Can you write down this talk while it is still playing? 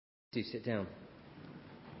Do sit down.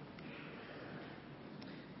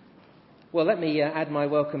 Well, let me add my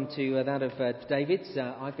welcome to that of David's.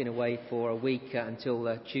 I've been away for a week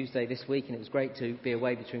until Tuesday this week, and it was great to be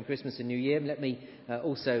away between Christmas and New Year. Let me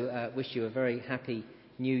also wish you a very happy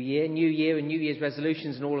New Year. New Year and New Year's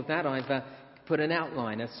resolutions and all of that. I've put an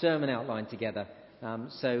outline, a sermon outline together.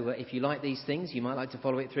 So if you like these things, you might like to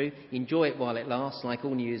follow it through. Enjoy it while it lasts. Like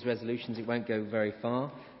all New Year's resolutions, it won't go very far.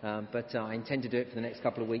 But I intend to do it for the next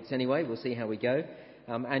couple of weeks anyway. We'll see how we go.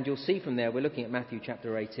 And you'll see from there, we're looking at Matthew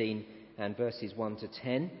chapter 18 and verses 1 to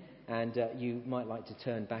 10. And you might like to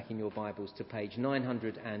turn back in your Bibles to page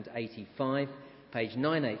 985, page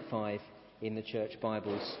 985 in the church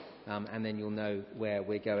Bibles. And then you'll know where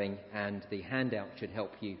we're going. And the handout should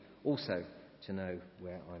help you also to know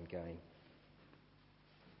where I'm going.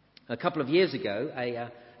 A couple of years ago,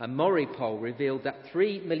 a Mori poll revealed that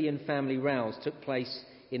 3 million family rows took place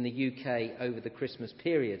in the UK over the Christmas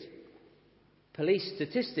period. Police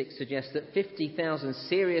statistics suggest that 50,000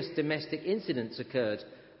 serious domestic incidents occurred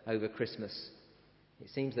over Christmas. It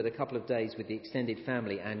seems that a couple of days with the extended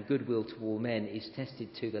family and goodwill to all men is tested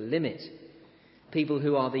to the limit. People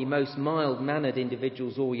who are the most mild-mannered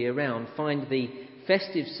individuals all year round find the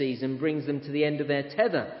festive season brings them to the end of their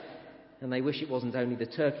tether, and they wish it wasn't only the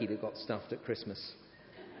turkey that got stuffed at Christmas.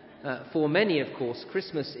 For many, of course,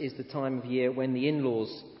 Christmas is the time of year when the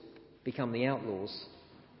in-laws become the outlaws.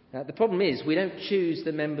 The problem is we don't choose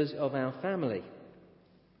the members of our family.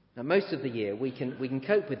 Now, most of the year we can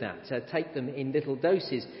cope with that, take them in little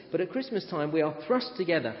doses. But at Christmas time we are thrust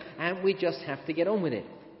together and we just have to get on with it.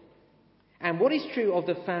 And what is true of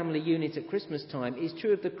the family unit at Christmas time is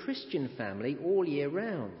true of the Christian family all year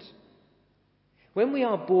round. When we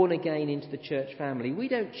are born again into the church family, we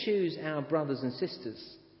don't choose our brothers and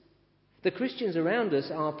sisters. The Christians around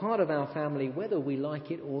us are part of our family whether we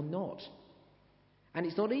like it or not. And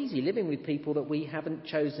it's not easy living with people that we haven't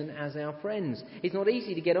chosen as our friends. It's not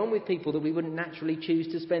easy to get on with people that we wouldn't naturally choose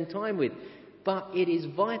to spend time with. But it is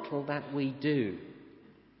vital that we do.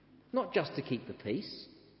 Not just to keep the peace,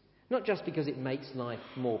 not just because it makes life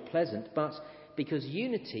more pleasant, but because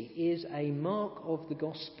unity is a mark of the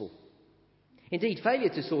gospel. Indeed, failure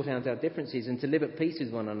to sort out our differences and to live at peace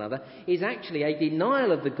with one another is actually a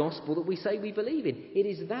denial of the gospel that we say we believe in. It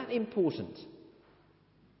is that important.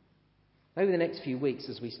 Over the next few weeks,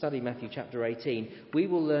 as we study Matthew chapter 18, we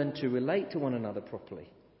will learn to relate to one another properly,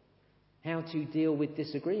 how to deal with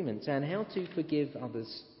disagreements, and how to forgive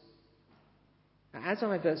others. As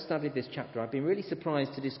I've studied this chapter, I've been really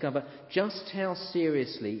surprised to discover just how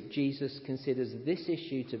seriously Jesus considers this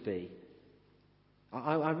issue to be.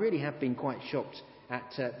 I really have been quite shocked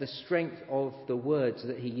at the strength of the words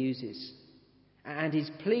that he uses. And his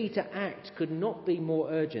plea to act could not be more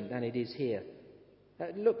urgent than it is here.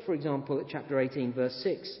 Look, for example, at chapter 18, verse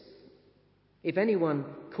 6. If anyone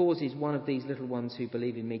causes one of these little ones who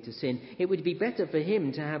believe in me to sin, it would be better for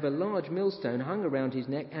him to have a large millstone hung around his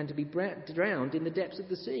neck and to be drowned in the depths of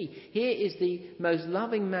the sea. Here is the most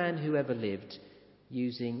loving man who ever lived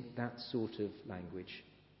using that sort of language.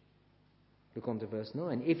 Look on to verse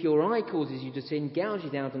 9. If your eye causes you to sin, gouge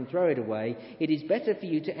it out and throw it away. It is better for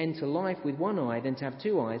you to enter life with one eye than to have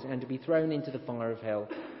two eyes and to be thrown into the fire of hell.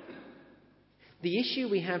 The issue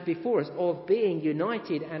we have before us of being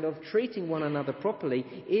united and of treating one another properly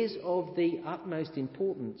is of the utmost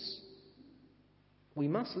importance. We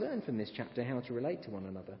must learn from this chapter how to relate to one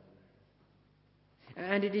another.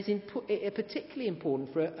 And it is particularly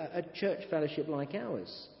important for a church fellowship like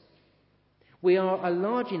ours. We are a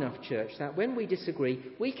large enough church that when we disagree,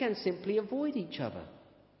 we can simply avoid each other.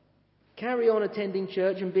 Carry on attending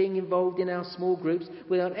church and being involved in our small groups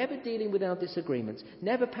without ever dealing with our disagreements,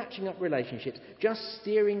 never patching up relationships, just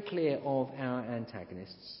steering clear of our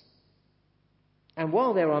antagonists. And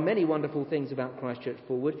while there are many wonderful things about Christchurch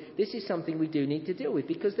Forward, this is something we do need to deal with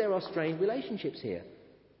because there are strained relationships here.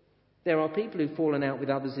 There are people who've fallen out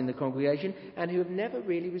with others in the congregation and who have never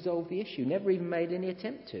really resolved the issue, never even made any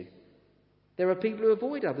attempt to. There are people who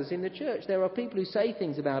avoid others in the church. There are people who say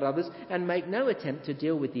things about others and make no attempt to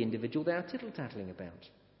deal with the individual they are tittle-tattling about.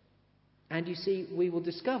 And you see, we will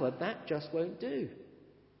discover that just won't do.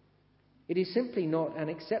 It is simply not an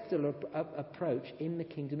acceptable approach in the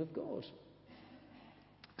kingdom of God.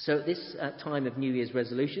 So at this time of New Year's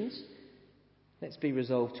resolutions, let's be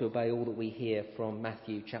resolved to obey all that we hear from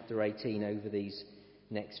Matthew chapter 18 over these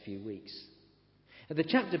next few weeks. The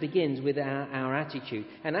chapter begins with our attitude,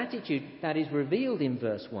 an attitude that is revealed in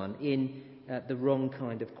verse 1 in the wrong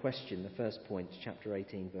kind of question. The first point, chapter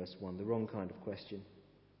 18, verse 1, the wrong kind of question.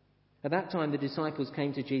 At that time, the disciples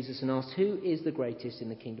came to Jesus and asked, "Who is the greatest in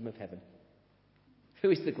the kingdom of heaven?" Who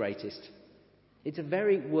is the greatest? It's a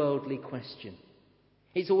very worldly question.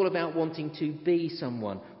 It's all about wanting to be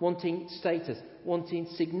someone, wanting status, wanting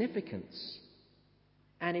significance.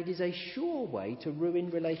 And it is a sure way to ruin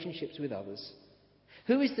relationships with others.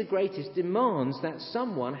 Who is the greatest demands that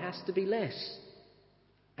someone has to be less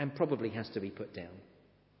and probably has to be put down.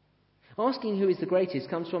 Asking who is the greatest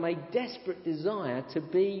comes from a desperate desire to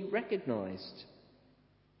be recognised.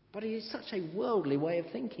 But it is such a worldly way of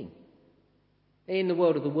thinking. In the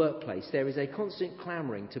world of the workplace, there is a constant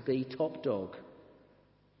clamouring to be top dog.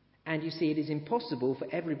 And you see, it is impossible for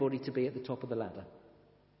everybody to be at the top of the ladder.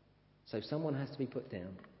 So someone has to be put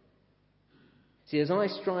down. See, as I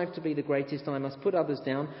strive to be the greatest, I must put others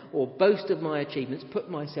down or boast of my achievements, put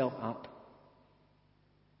myself up.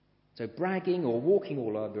 So bragging or walking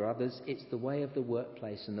all over others, it's the way of the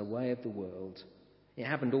workplace and the way of the world. It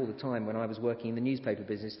happened all the time when I was working in the newspaper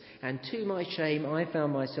business, and to my shame, I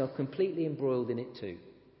found myself completely embroiled in it too.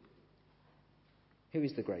 Who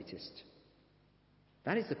is the greatest?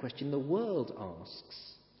 That is the question the world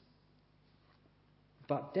asks.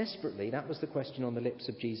 But desperately, that was the question on the lips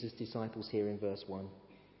of Jesus' disciples here in verse 1. Do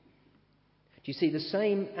you see, the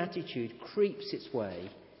same attitude creeps its way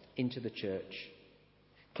into the church.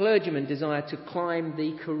 Clergymen desire to climb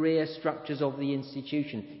the career structures of the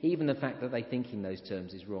institution. Even the fact that they think in those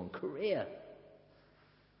terms is wrong. Career.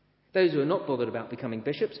 Those who are not bothered about becoming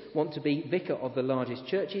bishops want to be vicar of the largest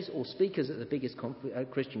churches or speakers at the biggest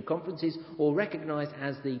Christian conferences or recognised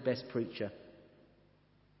as the best preacher.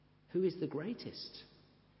 Who is the greatest?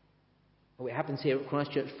 Well, it happens here at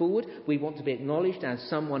Christ Church Forward. We want to be acknowledged as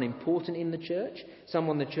someone important in the church,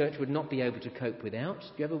 someone the church would not be able to cope without. Do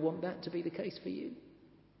you ever want that to be the case for you?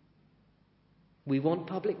 We want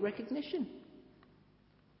public recognition.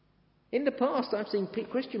 In the past, I've seen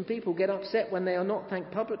Christian people get upset when they are not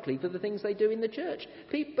thanked publicly for the things they do in the church.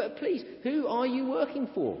 But please, who are you working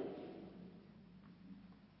for?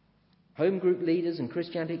 Home group leaders and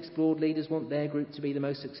Christianity Explored leaders want their group to be the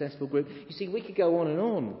most successful group. You see, we could go on and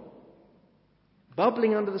on.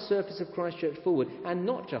 Bubbling under the surface of Christ Church Forward, and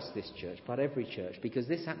not just this church, but every church, because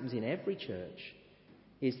this happens in every church,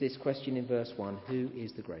 is this question in verse 1, who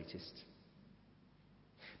is the greatest?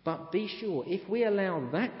 But be sure, if we allow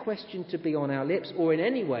that question to be on our lips or in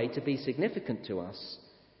any way to be significant to us,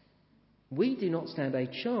 we do not stand a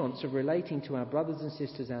chance of relating to our brothers and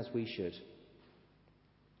sisters as we should.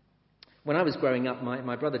 When I was growing up,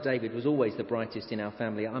 my brother David was always the brightest in our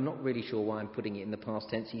family. I'm not really sure why I'm putting it in the past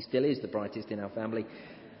tense. He still is the brightest in our family.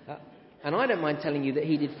 And I don't mind telling you that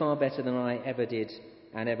he did far better than I ever did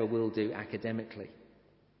and ever will do academically.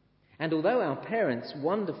 And although our parents,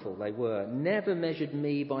 wonderful they were, never measured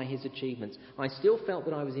me by his achievements, I still felt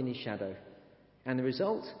that I was in his shadow. And the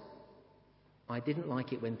result? I didn't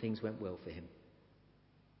like it when things went well for him.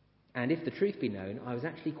 And if the truth be known, I was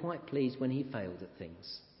actually quite pleased when he failed at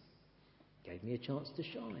things. Gave me a chance to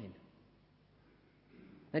shine.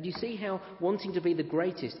 Now, do you see how wanting to be the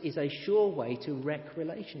greatest is a sure way to wreck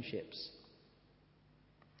relationships?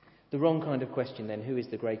 The wrong kind of question then, who is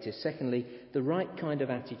the greatest? Secondly, the right kind of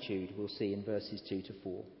attitude we'll see in verses 2 to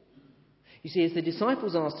 4. You see, as the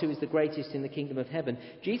disciples asked who is the greatest in the kingdom of heaven,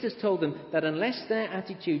 Jesus told them that unless their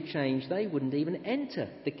attitude changed, they wouldn't even enter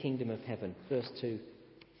the kingdom of heaven. Verse 2.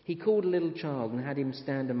 He called a little child and had him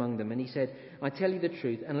stand among them, and he said, I tell you the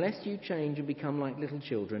truth, unless you change and become like little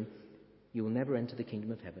children, you will never enter the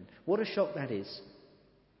kingdom of heaven. What a shock that is.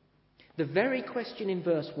 The very question in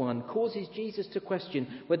verse 1 causes Jesus to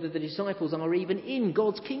question whether the disciples are even in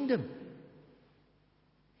God's kingdom.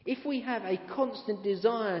 If we have a constant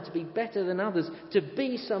desire to be better than others, to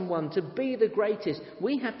be someone, to be the greatest,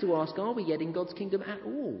 we have to ask, are we yet in God's kingdom at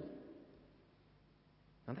all?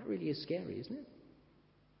 Now that really is scary, isn't it?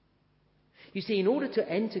 You see, in order to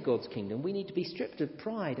enter God's kingdom, we need to be stripped of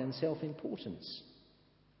pride and self-importance.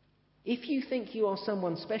 If you think you are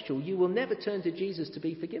someone special, you will never turn to Jesus to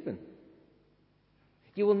be forgiven.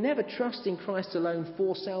 You will never trust in Christ alone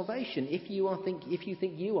for salvation if you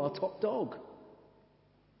think you are top dog.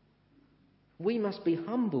 We must be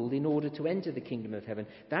humbled in order to enter the kingdom of heaven.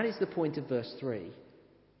 That is the point of verse 3.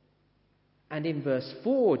 And in verse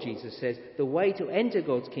 4, Jesus says, the way to enter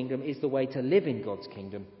God's kingdom is the way to live in God's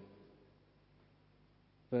kingdom.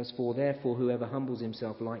 Verse 4, therefore, whoever humbles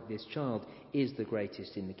himself like this child is the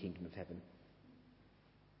greatest in the kingdom of heaven.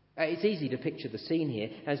 It's easy to picture the scene here.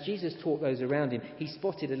 As Jesus taught those around him, he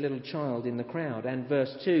spotted a little child in the crowd. And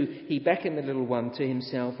verse 2, he beckoned the little one to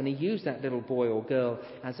himself, and he used that little boy or girl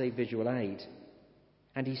as a visual aid.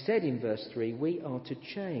 And he said in verse 3, we are to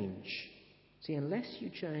change. See, unless you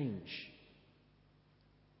change.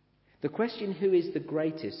 The question, who is the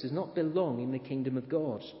greatest, does not belong in the kingdom of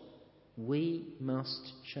God. We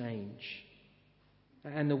must change.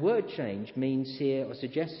 And the word change means here, or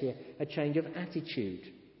suggests here, a change of attitude.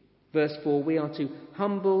 Verse 4, we are to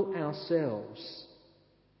humble ourselves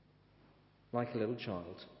like a little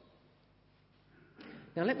child.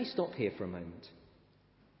 Now let me stop here for a moment.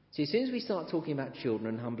 See, as soon as we start talking about children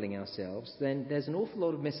and humbling ourselves, then there's an awful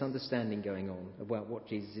lot of misunderstanding going on about what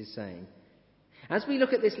Jesus is saying. As we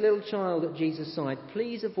look at this little child at Jesus' side,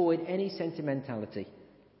 please avoid any sentimentality.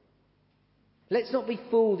 Let's not be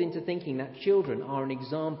fooled into thinking that children are an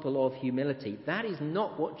example of humility. That is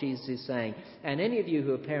not what Jesus is saying. And any of you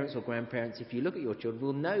who are parents or grandparents, if you look at your children,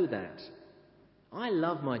 will know that. I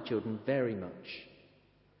love my children very much.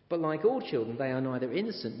 But like all children, they are neither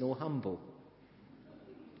innocent nor humble.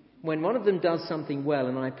 When one of them does something well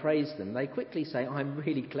and I praise them, they quickly say, "I'm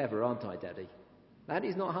really clever, aren't I, Daddy?" That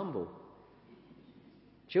is not humble.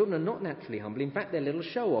 Children are not naturally humble. In fact, they're little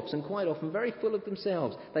show-offs and quite often very full of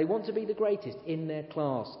themselves. They want to be the greatest in their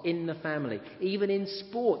class, in the family, even in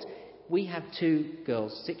sport. We have 2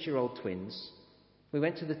 girls, 6-year-old twins. We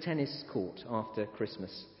went to the tennis court after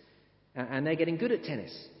Christmas, and they're getting good at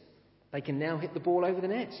tennis. They can now hit the ball over the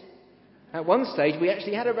net. At one stage, we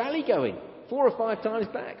actually had a rally going, 4 or 5 times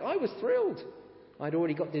back. I was thrilled. I'd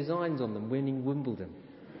already got designs on them winning Wimbledon.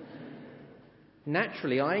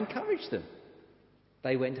 Naturally, I encouraged them.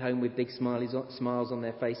 They went home with big smiles on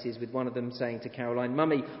their faces, with one of them saying to Caroline,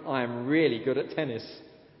 "Mummy, I am really good at tennis.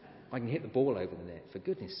 I can hit the ball over the net, for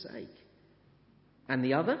goodness sake." And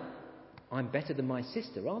the other, "I'm better than my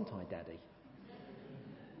sister, aren't I, Daddy?"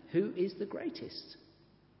 Who is the greatest?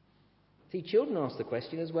 See, children ask the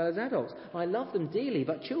question as well as adults. I love them dearly,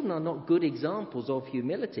 but children are not good examples of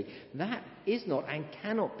humility. That is not and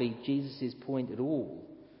cannot be Jesus' point at all.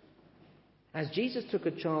 As Jesus took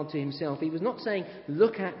a child to himself, he was not saying,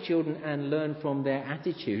 look at children and learn from their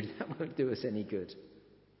attitude. That won't do us any good.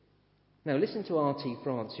 Now listen to R.T.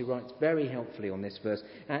 France, who writes very helpfully on this verse,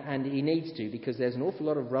 and he needs to, because there's an awful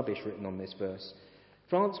lot of rubbish written on this verse.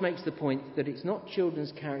 France makes the point that it's not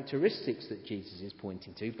children's characteristics that Jesus is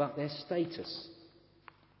pointing to, but their status.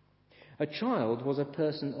 A child was a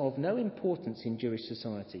person of no importance in Jewish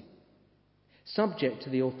society, subject to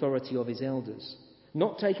the authority of his elders,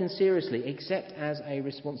 not taken seriously except as a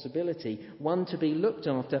responsibility, one to be looked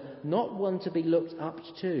after, not one to be looked up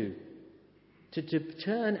to. To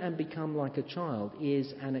turn and become like a child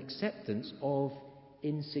is an acceptance of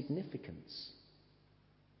insignificance.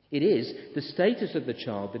 It is the status of the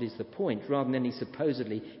child that is the point, rather than any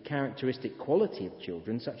supposedly characteristic quality of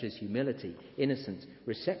children, such as humility, innocence,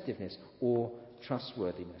 receptiveness, or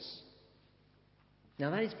trustworthiness.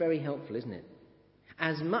 Now that is very helpful, isn't it?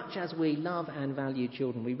 As much as we love and value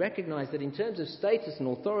children, we recognise that in terms of status and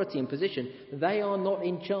authority and position, they are not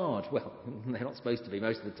in charge. Well, they're not supposed to be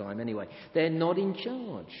most of the time anyway. They're not in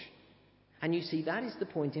charge. And you see, that is the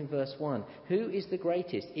point in verse 1. Who is the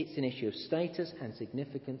greatest? It's an issue of status and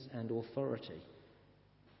significance and authority.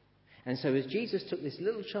 And so as Jesus took this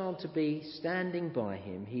little child to be standing by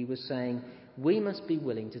him, he was saying, we must be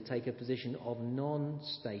willing to take a position of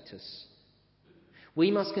non-status. We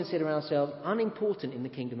must consider ourselves unimportant in the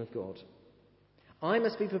kingdom of God. I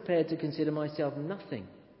must be prepared to consider myself nothing.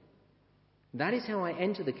 That is how I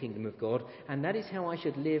enter the kingdom of God, and that is how I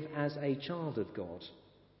should live as a child of God.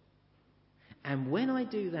 And when I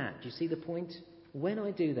do that, do you see the point? When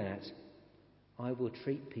I do that, I will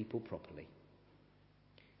treat people properly,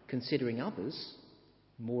 considering others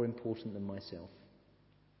more important than myself.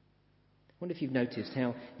 I wonder if you've noticed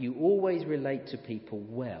how you always relate to people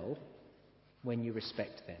well when you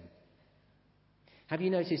respect them. Have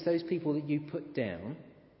you noticed those people that you put down,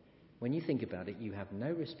 when you think about it, you have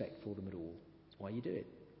no respect for them at all? That's why you do it.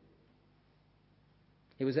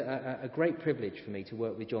 It was a great privilege for me to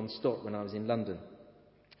work with John Stott when I was in London.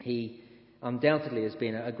 He undoubtedly has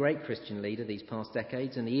been a great Christian leader these past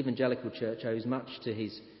decades, and the evangelical church owes much to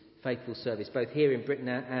his faithful service, both here in Britain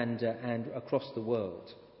and across the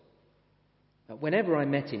world. Whenever I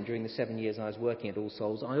met him during the 7 years I was working at All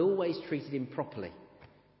Souls, I always treated him properly.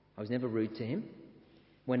 I was never rude to him.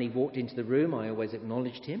 When he walked into the room, I always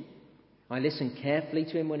acknowledged him. I listened carefully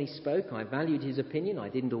to him when he spoke. I valued his opinion. I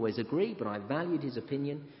didn't always agree, but I valued his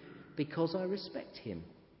opinion because I respect him.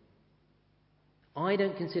 I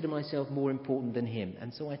don't consider myself more important than him,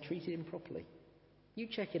 and so I treated him properly. You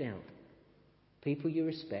check it out. People you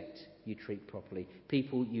respect, you treat properly.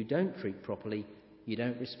 People you don't treat properly, you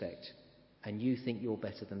don't respect, and you think you're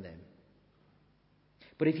better than them.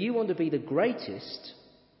 But if you want to be the greatest,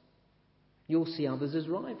 you'll see others as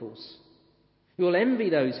rivals. You'll envy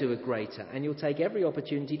those who are greater, and you'll take every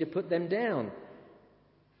opportunity to put them down.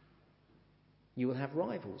 You will have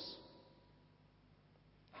rivals.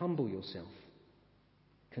 Humble yourself.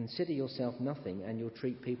 Consider yourself nothing and you'll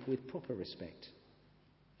treat people with proper respect.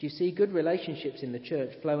 Do you see, good relationships in the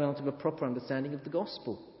church flow out of a proper understanding of the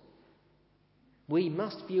gospel. We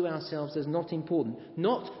must view ourselves as not important.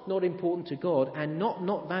 Not important to God and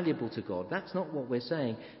not valuable to God. That's not what we're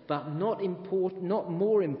saying. But not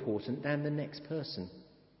more important than the next person.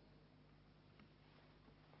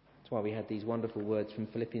 That's why we had these wonderful words from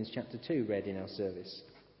Philippians chapter 2 read in our service.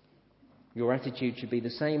 Your attitude should be the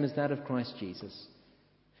same as that of Christ Jesus,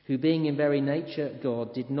 who being in very nature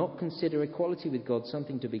God did not consider equality with God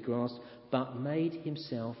something to be grasped, but made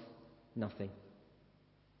himself nothing.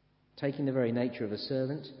 Taking the very nature of a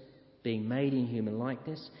servant, being made in human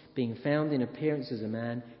likeness, being found in appearance as a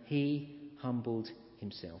man, he humbled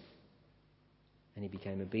himself. And he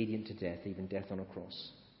became obedient to death, even death on a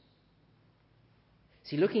cross.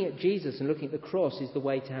 See, looking at Jesus and looking at the cross is the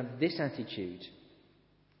way to have this attitude.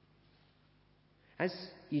 As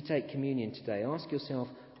you take communion today, ask yourself,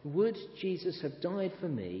 would Jesus have died for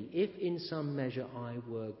me if in some measure I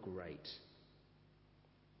were great?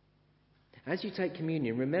 As you take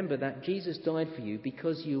communion, remember that Jesus died for you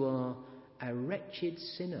because you are a wretched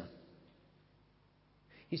sinner.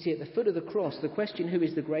 You see, at the foot of the cross, the question, who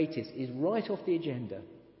is the greatest, is right off the agenda.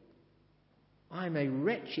 I'm a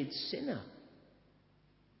wretched sinner.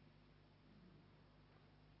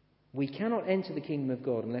 We cannot enter the kingdom of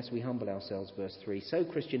God unless we humble ourselves, verse 3. So,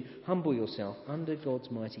 Christian, humble yourself under God's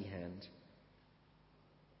mighty hand.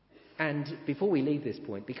 And before we leave this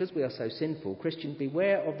point, because we are so sinful, Christian,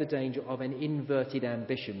 beware of the danger of an inverted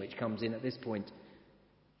ambition which comes in at this point.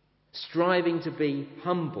 Striving to be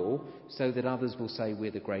humble so that others will say we're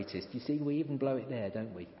the greatest. You see, we even blow it there,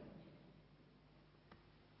 don't we?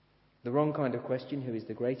 The wrong kind of question, who is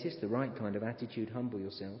the greatest? The right kind of attitude, humble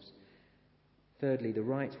yourselves. Thirdly, the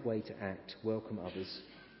right way to act, welcome others.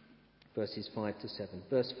 Verses 5 to 7.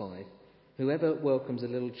 Verse 5, whoever welcomes a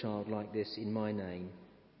little child like this in my name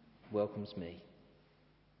welcomes me.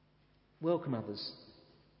 Welcome others.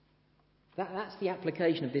 That's the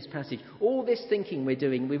application of this passage. All this thinking we're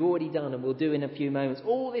doing, we've already done and we'll do in a few moments.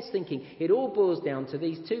 All this thinking, it all boils down to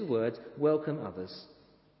these two words, welcome others.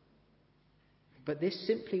 But this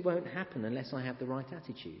simply won't happen unless I have the right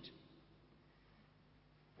attitude.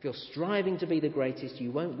 If you're striving to be the greatest,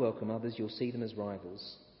 you won't welcome others, you'll see them as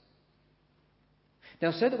rivals.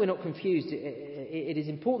 Now, so that we're not confused, it is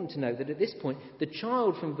important to note that at this point, the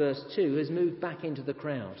child from verse 2 has moved back into the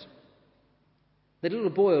crowd. The little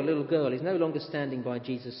boy or little girl is no longer standing by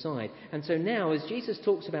Jesus' side. And so now, as Jesus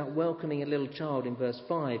talks about welcoming a little child in verse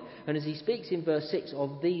 5, and as he speaks in verse 6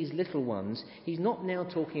 of these little ones, he's not now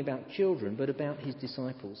talking about children, but about his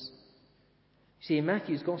disciples. See, in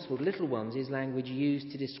Matthew's Gospel, little ones is language used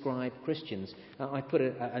to describe Christians. I put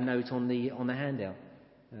a note on the handout.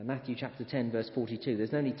 Matthew chapter 10, verse 42.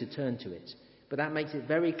 There's no need to turn to it. But that makes it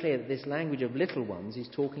very clear that this language of little ones is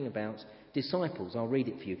talking about disciples. I'll read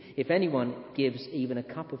it for you. If anyone gives even a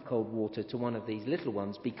cup of cold water to one of these little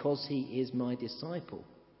ones because he is my disciple,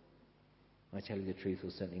 I tell you the truth,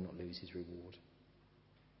 he'll certainly not lose his reward.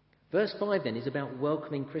 Verse 5 then is about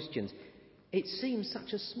welcoming Christians. It seems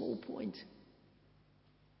such a small point.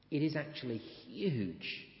 It is actually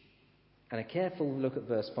huge. And a careful look at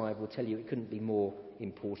verse 5 will tell you it couldn't be more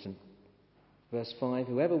important. Verse 5,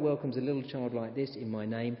 whoever welcomes a little child like this in my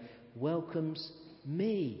name welcomes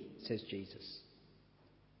me, says Jesus.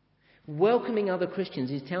 Welcoming other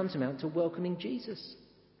Christians is tantamount to welcoming Jesus.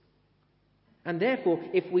 And therefore,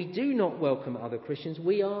 if we do not welcome other Christians,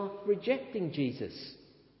 we are rejecting Jesus.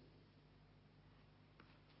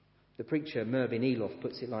 The preacher Mervyn Eloff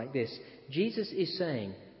puts it like this. Jesus is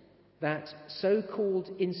saying that so-called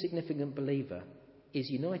insignificant believer is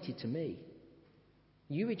united to me.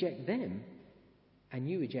 You reject them, and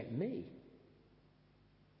you reject me.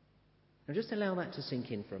 Now just allow that to sink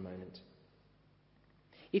in for a moment.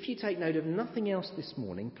 If you take note of nothing else this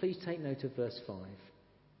morning, please take note of verse 5.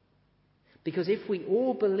 Because if we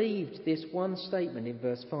all believed this one statement in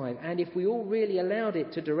verse 5, and if we all really allowed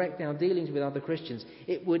it to direct our dealings with other Christians,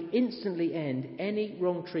 it would instantly end any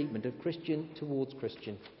wrong treatment of Christian towards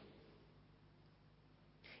Christian.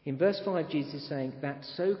 In verse 5, Jesus is saying that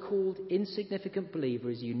so-called insignificant believer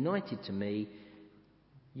is united to me.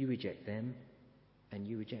 You reject them, and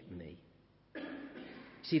you reject me.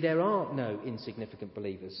 See, there are no insignificant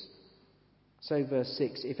believers. So verse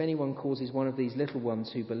 6, if anyone causes one of these little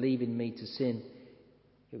ones who believe in me to sin,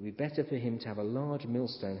 it would be better for him to have a large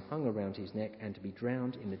millstone hung around his neck and to be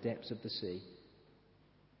drowned in the depths of the sea.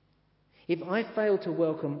 If I fail to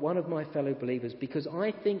welcome one of my fellow believers because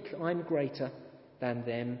I think I'm greater than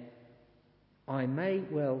them, I may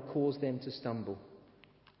well cause them to stumble.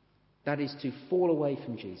 That is, to fall away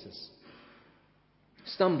from Jesus.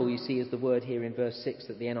 Stumble, you see, is the word here in verse 6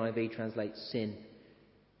 that the NIV translates sin.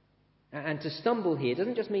 And to stumble here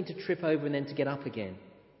doesn't just mean to trip over and then to get up again.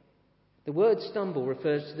 The word stumble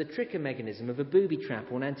refers to the trigger mechanism of a booby trap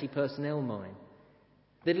or an anti-personnel mine.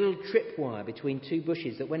 The little tripwire between two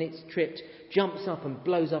bushes that when it's tripped jumps up and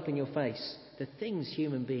blows up in your face. The things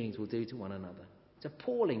human beings will do to one another. It's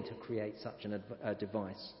appalling to create such a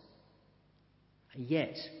device. And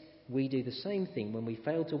yet, we do the same thing when we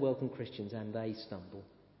fail to welcome Christians and they stumble.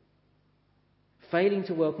 Failing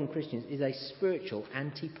to welcome Christians is a spiritual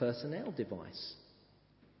anti-personnel device.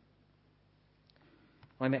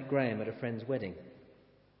 I met Graham at a friend's wedding.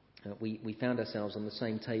 We found ourselves on the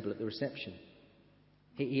same table at the reception.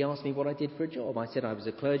 He asked me what I did for a job. I said I was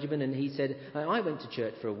a clergyman, and he said, I went to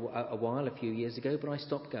church for a while a few years ago, but I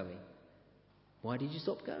stopped going. Why did you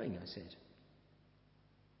stop going? I said.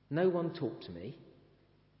 No one talked to me,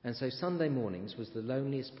 and so Sunday mornings was the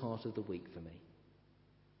loneliest part of the week for me.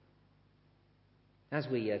 As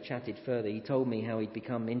we chatted further, he told me how he'd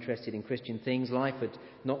become interested in Christian things. Life had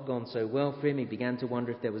not gone so well for him. He began to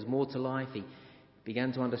wonder if there was more to life. He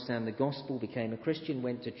began to understand the gospel, became a Christian,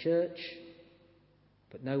 went to church,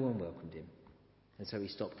 but no one welcomed him. And so he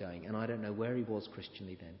stopped going. And I don't know where he was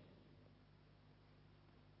Christianly then.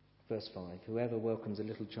 Verse 5, whoever welcomes a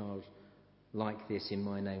little child like this in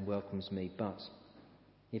my name welcomes me. But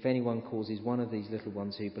if anyone causes one of these little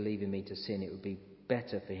ones who believe in me to sin, it would be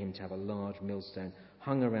better for him to have a large millstone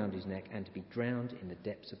hung around his neck and to be drowned in the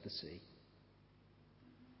depths of the sea.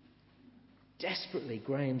 Desperately,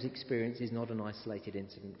 Graham's experience is not an isolated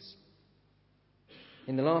incident.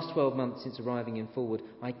 In the last 12 months since arriving in Fulwood,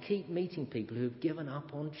 I keep meeting people who have given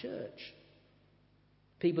up on church.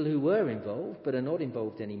 People who were involved but are not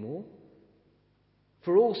involved anymore.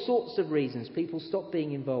 For all sorts of reasons, people stop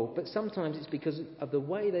being involved, but sometimes it's because of the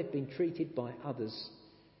way they've been treated by others,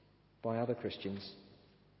 by other Christians.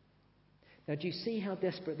 Now, do you see how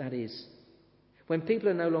desperate that is? When people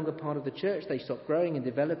are no longer part of the church, they stop growing and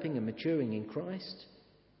developing and maturing in Christ.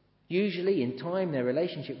 Usually, in time, their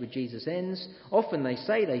relationship with Jesus ends. Often they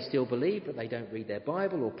say they still believe, but they don't read their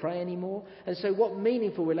Bible or pray anymore. And so what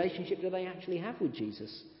meaningful relationship do they actually have with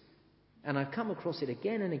Jesus? And I've come across it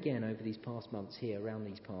again and again over these past months here around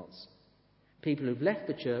these parts. People who've left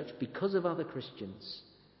the church because of other Christians.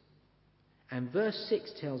 And verse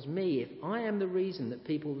 6 tells me if I am the reason that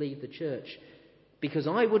people leave the church because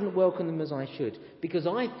I wouldn't welcome them as I should, because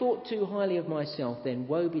I thought too highly of myself, then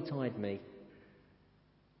woe betide me.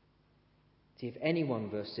 See, if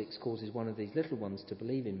anyone, verse 6, causes one of these little ones to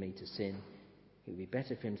believe in me to sin, it would be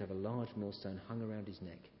better for him to have a large millstone hung around his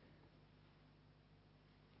neck.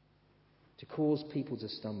 To cause people to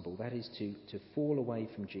stumble, that is to fall away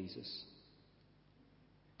from Jesus.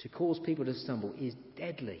 To cause people to stumble is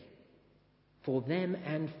deadly for them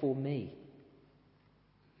and for me.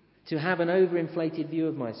 To have an overinflated view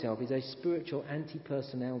of myself is a spiritual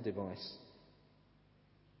anti-personnel device.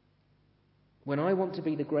 When I want to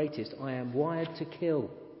be the greatest, I am wired to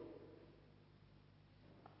kill.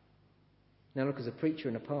 Now look, as a preacher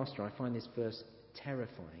and a pastor, I find this verse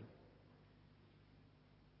terrifying.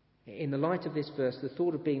 In the light of this verse, the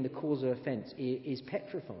thought of being the cause of offence is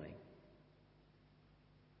petrifying.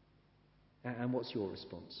 And what's your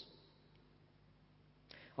response?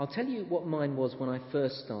 I'll tell you what mine was when I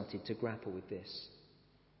first started to grapple with this.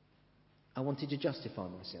 I wanted to justify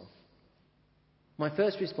myself. My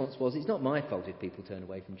first response was, it's not my fault if people turn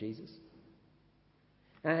away from Jesus.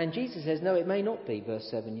 And Jesus says, no, it may not be, verse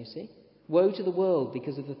 7, you see. Woe to the world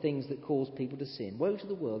because of the things that cause people to sin. Woe to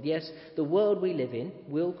the world. Yes, the world we live in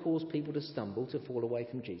will cause people to stumble, to fall away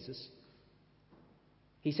from Jesus.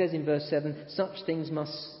 He says in verse 7, such things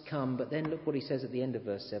must come, but then look what he says at the end of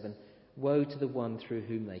verse 7. Woe to the one through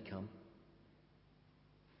whom they come.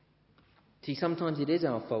 See, sometimes it is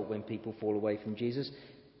our fault when people fall away from Jesus,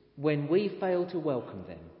 when we fail to welcome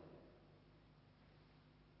them.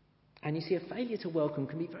 And you see, a failure to welcome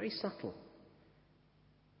can be very subtle.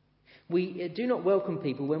 We do not welcome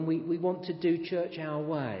people when we want to do church our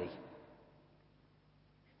way,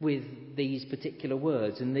 with these particular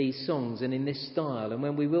words and these songs and in this style, and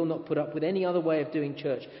when we will not put up with any other way of doing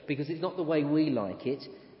church because it's not the way we like it,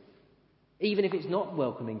 even if it's not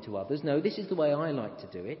welcoming to others. No, this is the way I like to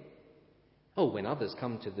do it. Oh, when others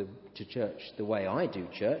come to church the way I do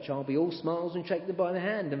church, I'll be all smiles and shake them by the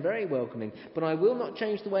hand and very welcoming. But I will not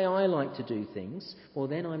change the way I like to do things, or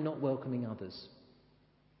then I'm not welcoming others.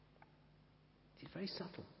 It's very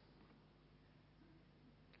subtle.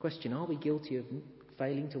 Question, are we guilty of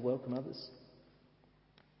failing to welcome others?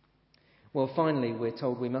 Well, finally, we're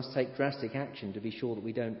told we must take drastic action to be sure that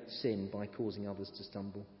we don't sin by causing others to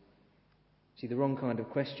stumble. See, the wrong kind of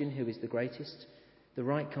question, who is the greatest, The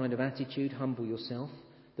right kind of attitude, humble yourself.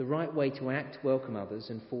 The right way to act, welcome others.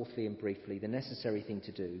 And fourthly and briefly, the necessary thing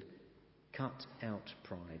to do, cut out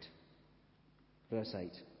pride. Verse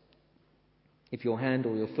 8. If your hand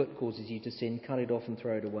or your foot causes you to sin, cut it off and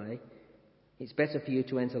throw it away. It's better for you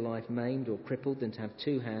to enter life maimed or crippled than to have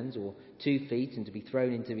 2 hands or 2 feet and to be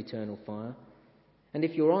thrown into eternal fire. And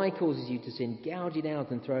if your eye causes you to sin, gouge it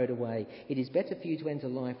out and throw it away. It is better for you to enter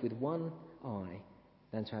life with 1 eye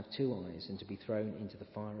than to have 2 eyes and to be thrown into the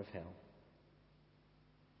fire of hell.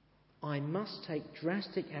 I must take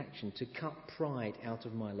drastic action to cut pride out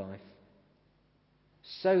of my life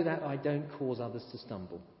so that I don't cause others to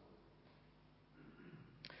stumble.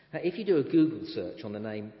 Now, if you do a Google search on the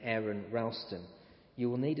name Aaron Ralston, you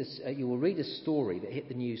will read a story that hit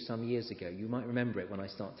the news some years ago. You might remember it when I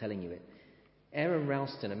start telling you it. Aaron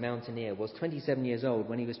Ralston, a mountaineer, was 27 years old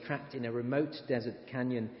when he was trapped in a remote desert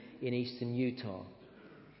canyon in eastern Utah.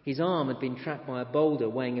 His arm had been trapped by a boulder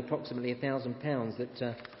weighing approximately 1,000 pounds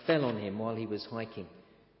that fell on him while he was hiking.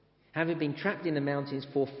 Having been trapped in the mountains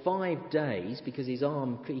for 5 days because he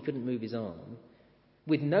couldn't move his arm,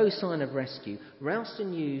 with no sign of rescue,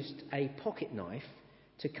 Ralston used a pocket knife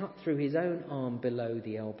to cut through his own arm below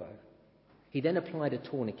the elbow. He then applied a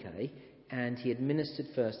tourniquet and he administered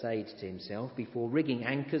first aid to himself before rigging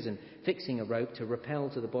anchors and fixing a rope to rappel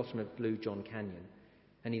to the bottom of Blue John Canyon.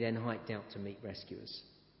 And he then hiked out to meet rescuers.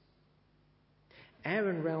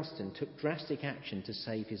 Aaron Ralston took drastic action to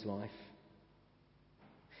save his life.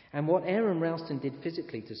 And what Aaron Ralston did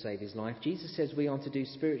physically to save his life, Jesus says we are to do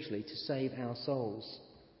spiritually to save our souls.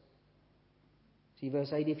 See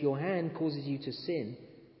verse 8, if your hand causes you to sin,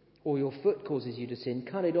 or your foot causes you to sin,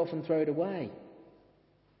 cut it off and throw it away.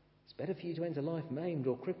 It's better for you to enter life maimed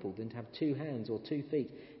or crippled than to have 2 hands or 2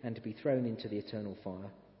 feet and to be thrown into the eternal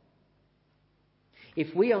fire.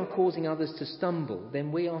 If we are causing others to stumble,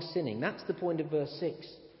 then we are sinning. That's the point of verse 6.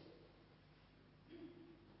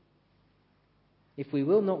 If we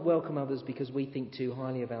will not welcome others because we think too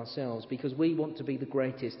highly of ourselves, because we want to be the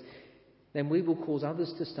greatest, then we will cause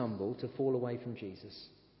others to stumble, to fall away from Jesus.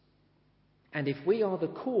 And if we are the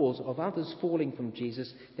cause of others falling from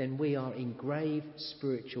Jesus, then we are in grave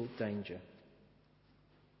spiritual danger.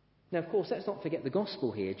 Now, of course, let's not forget the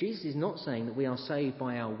gospel here. Jesus is not saying that we are saved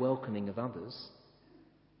by our welcoming of others.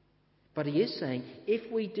 But he is saying,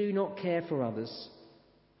 if we do not care for others,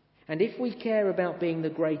 and if we care about being the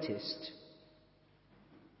greatest,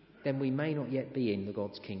 then we may not yet be in the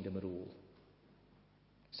God's kingdom at all.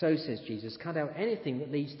 So, says Jesus, cut out anything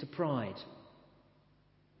that leads to pride.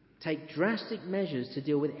 Take drastic measures to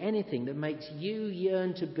deal with anything that makes you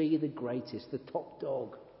yearn to be the greatest, the top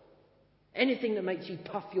dog. Anything that makes you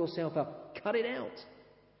puff yourself up, cut it out.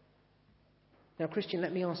 Now, Christian,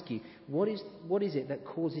 let me ask you, what is it that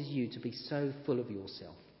causes you to be so full of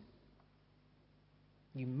yourself?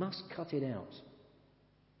 You must cut it out.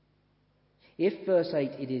 If verse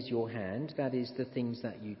 8 it is your hand, that is the things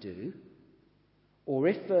that you do. Or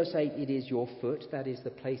if verse 8 it is your foot, that is the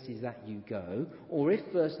places that you go. Or if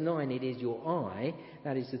verse 9 it is your eye,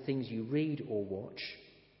 that is the things you read or watch,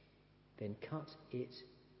 then cut it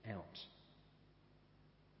out.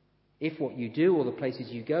 If what you do or the places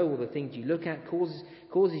you go or the things you look at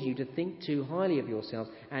causes you to think too highly of yourself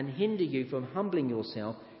and hinder you from humbling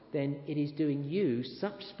yourself, then it is doing you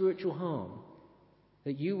such spiritual harm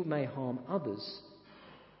that you may harm others.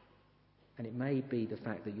 And it may be the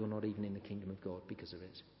fact that you're not even in the kingdom of God because of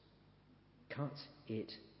it. Cut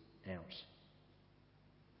it out.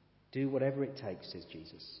 Do whatever it takes, says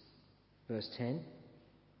Jesus. Verse 10.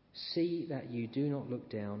 See that you do not look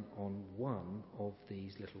down on one of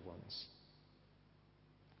these little ones.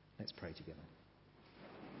 Let's pray together.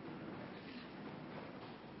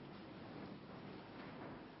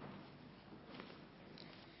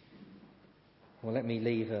 Well, let me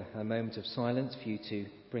leave a moment of silence for you to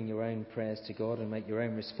bring your own prayers to God and make your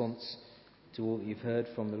own response to all that you've heard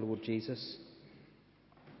from the Lord Jesus.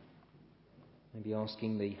 Maybe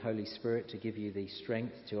asking the Holy Spirit to give you the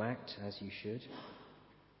strength to act as you should.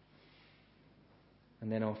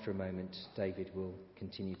 And then after a moment, David will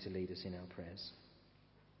continue to lead us in our prayers.